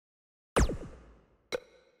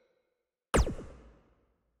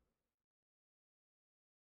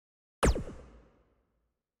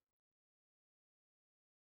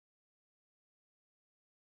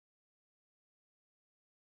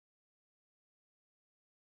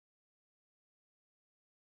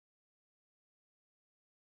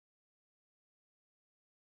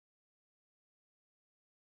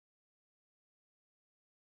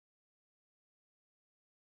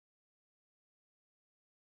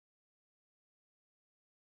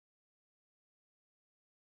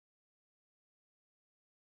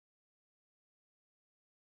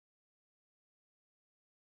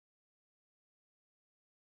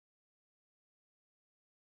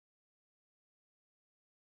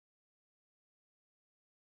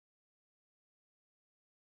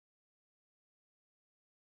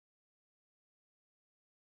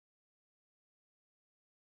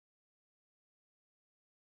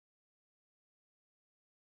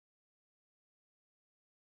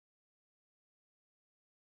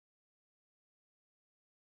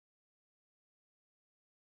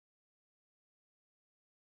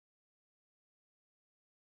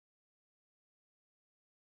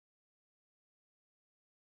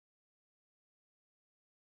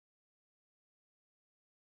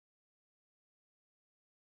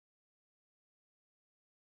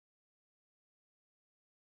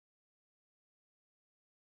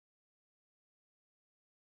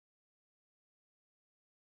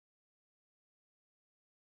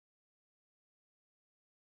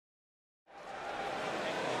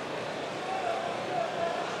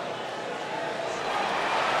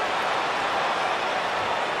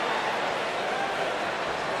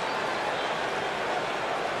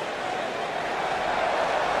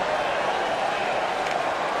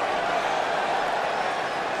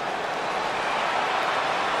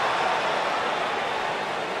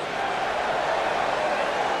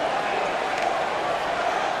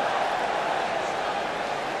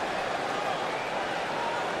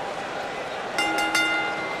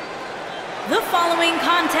The following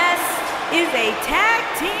contest is a Tag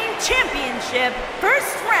Team Championship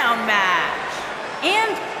first round match.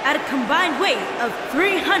 And at a combined weight of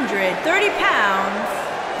 330 pounds,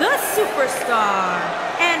 the superstar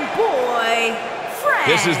and boy, Frank.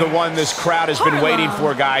 This is the one this crowd has been waiting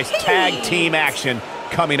for, guys. Tag team action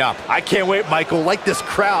coming up. I can't wait, Michael. Like this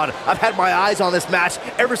crowd, I've had my eyes on this match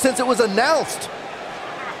ever since it was announced.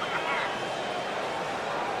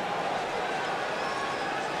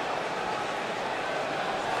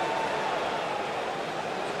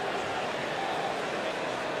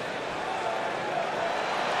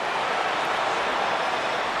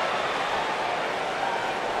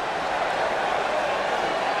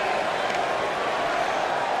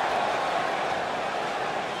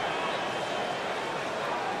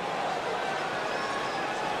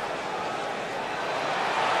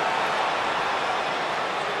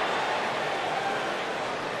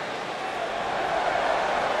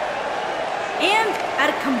 And at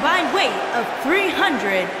a combined weight of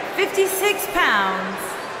 356 pounds,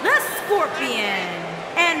 the Scorpion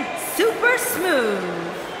and Super Smooth.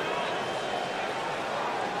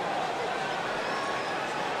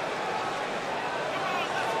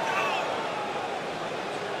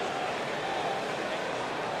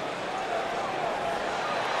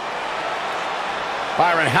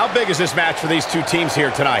 Byron, how big is this match for these two teams here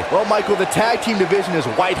tonight? Well, Michael, the tag team division is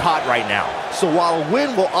white hot right now. So while a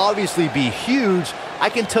win will obviously be huge, I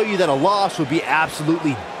can tell you that a loss would be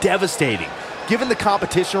absolutely devastating. Given the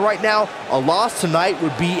competition right now, a loss tonight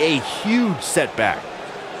would be a huge setback.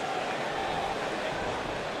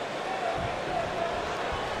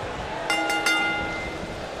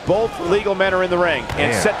 Both legal men are in the ring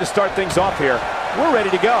and set to start things off here. We're ready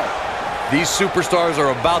to go. These superstars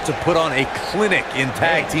are about to put on a clinic in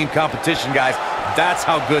tag team competition, guys. That's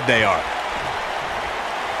how good they are.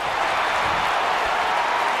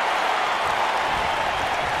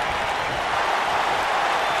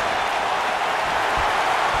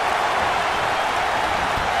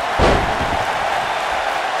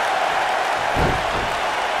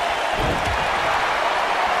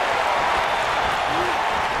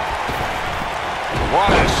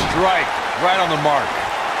 What a strike, right on the mark.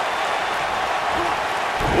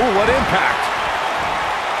 Ooh, what impact.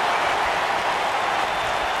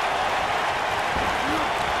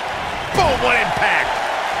 Boom, what impact.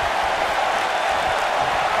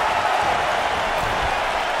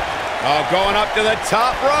 Oh, going up to the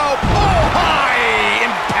top rope. Oh, high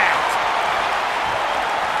impact.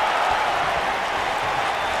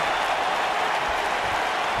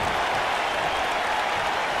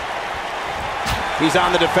 He's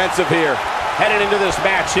on the defensive here. Headed into this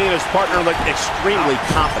match, he and his partner look extremely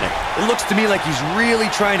confident. It looks to me like he's really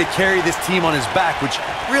trying to carry this team on his back, which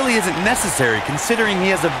really isn't necessary considering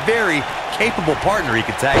he has a very capable partner he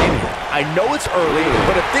could tag in here. I know it's early,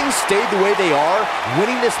 but if things stay the way they are,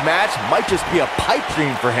 winning this match might just be a pipe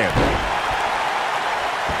dream for him.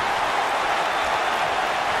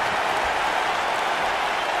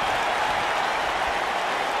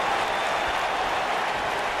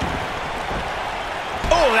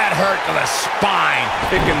 Oh, that hurt to the spine.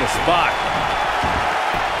 Picking the spot.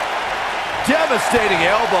 Devastating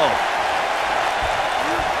elbow.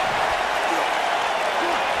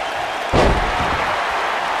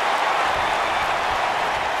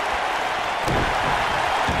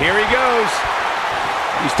 Here he goes.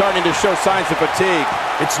 He's starting to show signs of fatigue.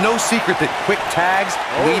 It's no secret that quick tags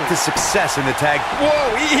lead to success in the tag.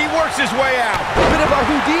 Whoa, he works his way out. A bit of a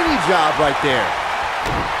Houdini job right there.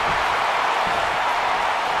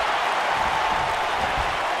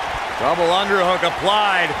 Double underhook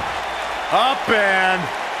applied. Up and...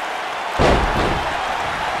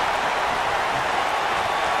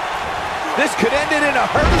 This could end it in a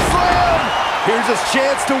hurt slam. Here's his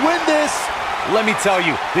chance to win this. Let me tell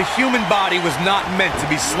you, the human body was not meant to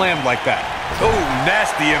be slammed like that. Oh,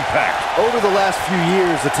 nasty impact. Over the last few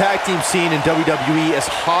years, the tag team scene in WWE is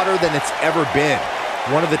hotter than it's ever been.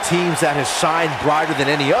 One of the teams that has shined brighter than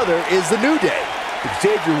any other is the New Day.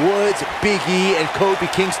 Xavier Woods, Big E, and Kofi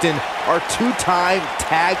Kingston are two-time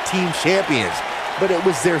tag team champions. But it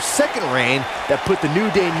was their second reign that put the New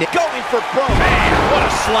Day going for broke. Man, what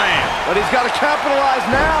a slam. But he's got to capitalize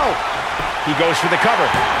now. He goes for the cover.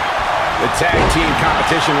 The tag team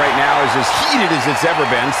competition right now is as heated as it's ever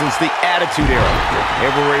been since the Attitude Era.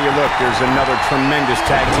 Everywhere you look, there's another tremendous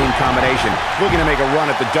tag team combination looking to make a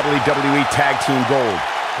run at the WWE Tag Team Gold.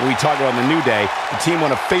 When we talk about the New Day, the team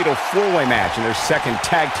won a fatal four-way match in their second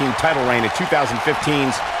tag team title reign at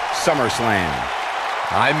 2015's SummerSlam.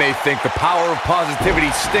 I may think the power of positivity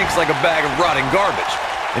stinks like a bag of rotting garbage,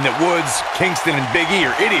 and that Woods, Kingston, and Big E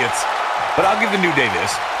are idiots, But I'll give the New Day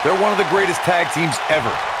this. They're one of the greatest tag teams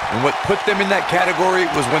ever. And what put them in that category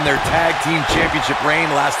was when their tag team championship reign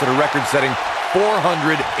lasted a record-setting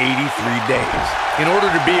 483 days. In order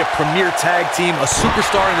to be a premier tag team, a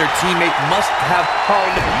superstar and their teammate must have... Oh,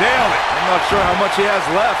 nailed it. I'm not sure how much he has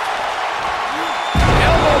left.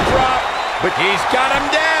 Elbow drop, but he's got him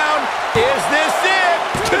down. Is this it?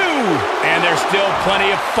 2. And there's still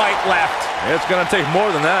plenty of fight left. It's going to take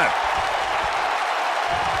more than that.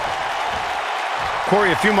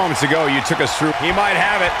 Corey, a few moments ago, you took us through. He might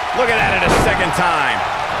have it. Look at that a second time.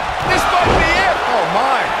 This might be it. Oh,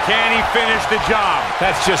 my. Can he finish the job?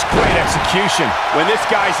 That's just great execution. When this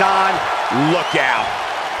guy's on, look out.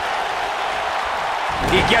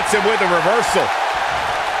 He gets him with a reversal.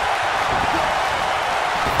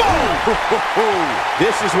 Boom!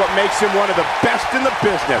 This is what makes him one of the best in the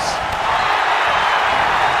business.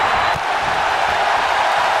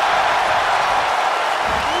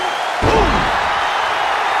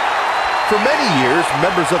 For many years,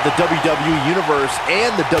 members of the WWE Universe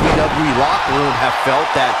and the WWE locker room have felt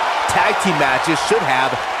that tag team matches should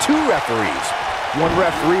have 2 referees. One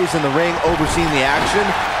referee is in the ring overseeing the action,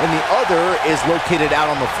 and the other is located out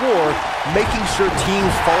on the floor, making sure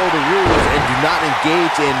teams follow the rules and do not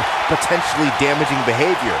engage in potentially damaging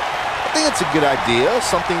behavior. I think it's a good idea,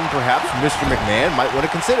 something perhaps Mr. McMahon might want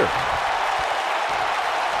to consider.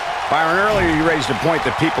 Byron, earlier you raised a point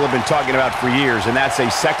that people have been talking about for years, and that's a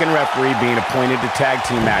second referee being appointed to tag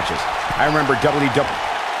team matches. I remember WWE...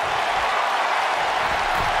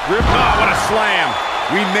 Oh, what a slam.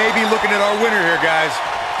 We may be looking at our winner here, guys.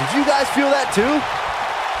 Did you guys feel that too?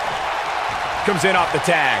 Comes in off the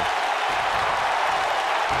tag.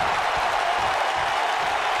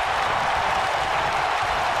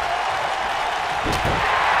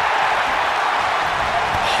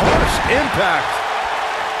 Harsh impact.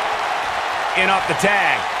 In off the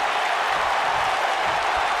tag.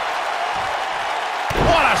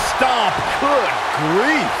 What a stomp. Good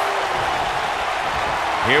grief.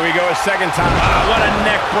 Here we go a second time. Ah, what a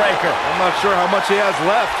neck breaker. I'm not sure how much he has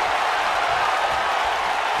left.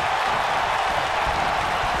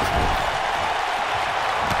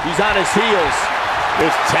 He's on his heels.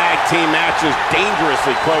 This tag team match is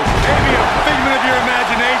dangerously close. Maybe a figment of your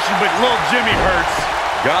imagination, but little Jimmy hurts.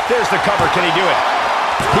 There's the cover. Can he do it?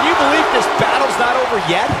 Can you believe this battle's not over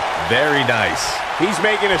yet? Very nice. He's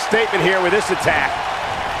making a statement here with this attack.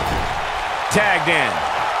 Tagged in.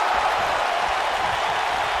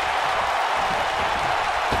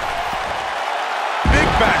 Big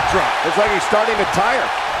backdrop. It's like he's starting to tire.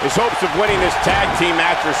 His hopes of winning this tag team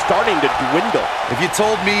match are starting to dwindle. If you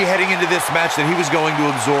told me heading into this match that he was going to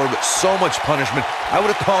absorb so much punishment, I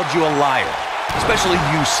would have called you a liar. Especially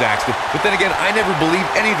you, Saxton. But then again, I never believe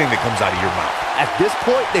anything that comes out of your mouth. At this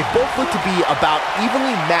point, they both look to be about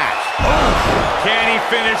evenly matched. Can he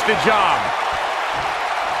finish the job?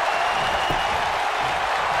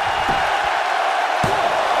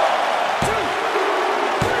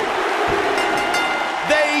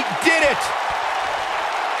 They did it!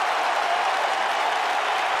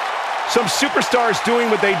 Some superstars doing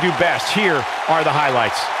what they do best. Here are the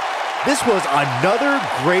highlights. This was another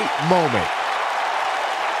great moment.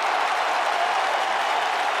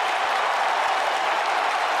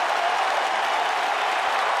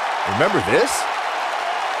 Remember this?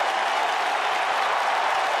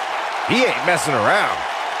 He ain't messing around.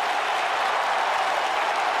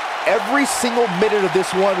 Every single minute of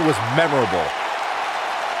this one was memorable.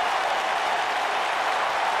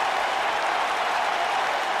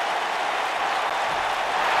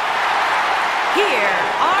 Here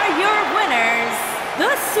are your winners,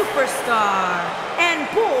 the Superstar and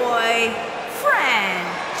Boy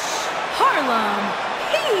French Harlem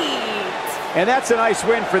Heat. And that's a nice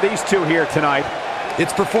win for these two here tonight.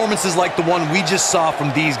 It's performances like the one we just saw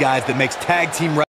from these guys that makes tag team